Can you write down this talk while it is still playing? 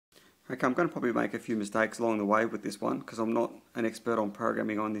Okay, I'm going to probably make a few mistakes along the way with this one because I'm not an expert on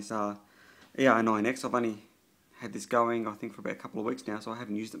programming on this ER9X. I've only had this going, I think, for about a couple of weeks now, so I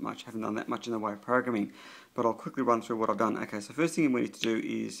haven't used it much, haven't done that much in the way of programming, but I'll quickly run through what I've done. Okay, so first thing we need to do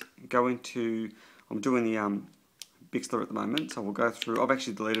is go into, I'm doing the Bixler at the moment, so we'll go through, I've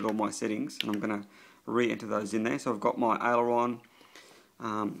actually deleted all my settings, and I'm going to re-enter those in there. So I've got my aileron,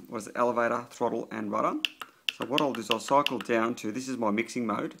 elevator, throttle, and rudder. So what I'll do is I'll cycle down to, this is my mixing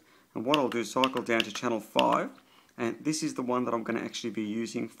mode, and what I'll do is cycle down to channel 5, and this is the one that I'm going to actually be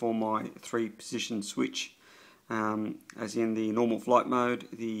using for my 3-position switch, as in the normal flight mode,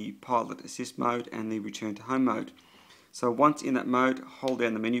 the pilot assist mode, and the return to home mode. So once in that mode, hold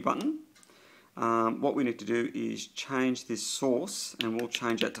down the menu button. What we need to do is change this source, and we'll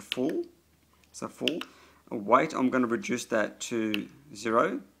change that to full. So full. Weight, I'm going to reduce that to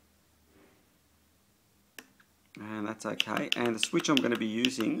 0. And that's okay. And the switch I'm going to be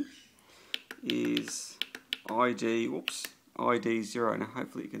using is ID 0. Now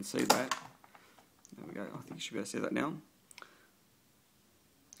hopefully you can see that. There we go. I think you should be able to see that now.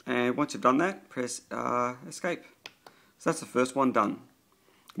 And once you've done that, press escape. So that's the first one done.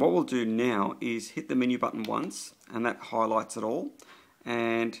 What we'll do now is hit the menu button once, and that highlights it all,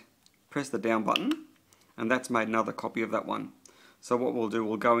 and press the down button, and that's made another copy of that one. So what we'll do,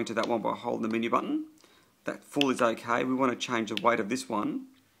 we'll go into that one by holding the menu button. That full is okay. We want to change the weight of this one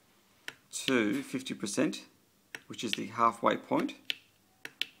to 50%, which is the halfway point.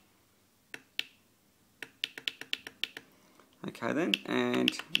 Okay then,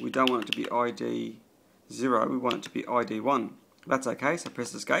 and we don't want it to be ID 0, we want it to be ID 1. That's okay, so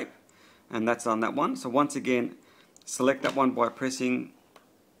press escape, and that's on that one. So once again, select that one by pressing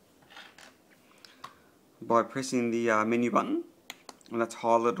the menu button, and that's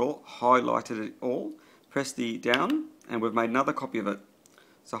highlighted it all. Press the down, and we've made another copy of it.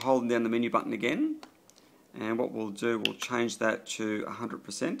 So holding down the menu button again, and what we'll do, we'll change that to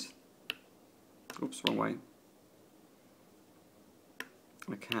 100%. Oops, wrong way.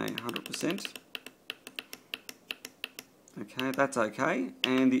 Okay, 100%. Okay, that's okay.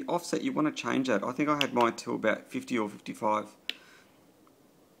 And the offset, you want to change that. I think I had mine to about 50 or 55.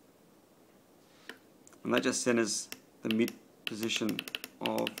 And that just centers the mid position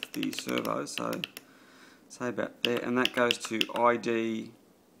of the servo. So say about there, and that goes to ID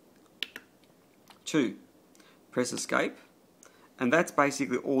 2. Press escape, and that's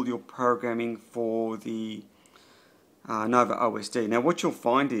basically all your programming for the NOVA OSD. Now what you'll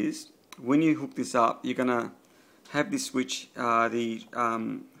find is when you hook this up, you're going to have this switch, the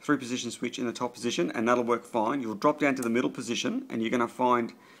 3-position switch in the top position, and that'll work fine. You'll drop down to the middle position, and you're going to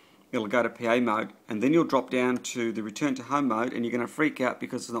find it'll go to PA mode, and then you'll drop down to the return to home mode, and you're going to freak out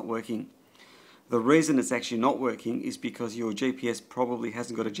because it's not working. The reason it's actually not working is because your GPS probably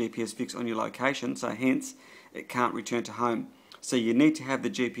hasn't got a GPS fix on your location, so hence it can't return to home. So you need to have the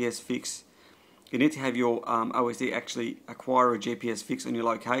GPS fix. You need to have your OSD actually acquire a GPS fix on your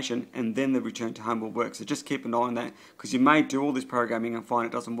location, and then the return to home will work. So just keep an eye on that, because you may do all this programming and find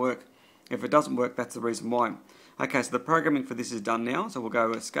it doesn't work. If it doesn't work, that's the reason why. Okay, so the programming for this is done now, so we'll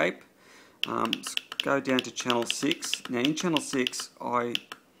go escape. Go down to channel 6. Now in channel 6, I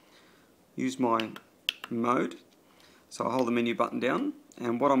use my mode. So I hold the menu button down,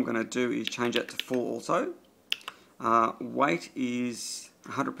 and what I'm going to do is change that to full also. Weight is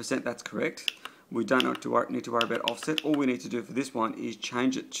 100%, that's correct. We don't need to worry about offset. All we need to do for this one is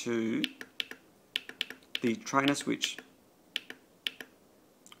change it to the trainer switch.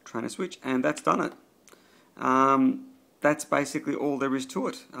 And that's done it. That's basically all there is to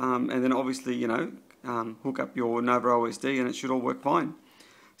it. And then obviously, you know, hook up your NOVA OSD and it should all work fine.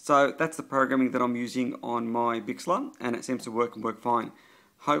 So that's the programming that I'm using on my Bixler, and it seems to work and work fine.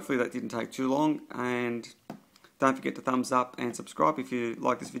 Hopefully that didn't take too long, and don't forget to thumbs up and subscribe if you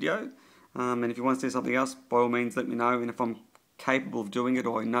like this video. And if you want to see something else, by all means let me know, and if I'm capable of doing it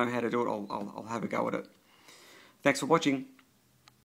or I know how to do it, I'll have a go at it. Thanks for watching.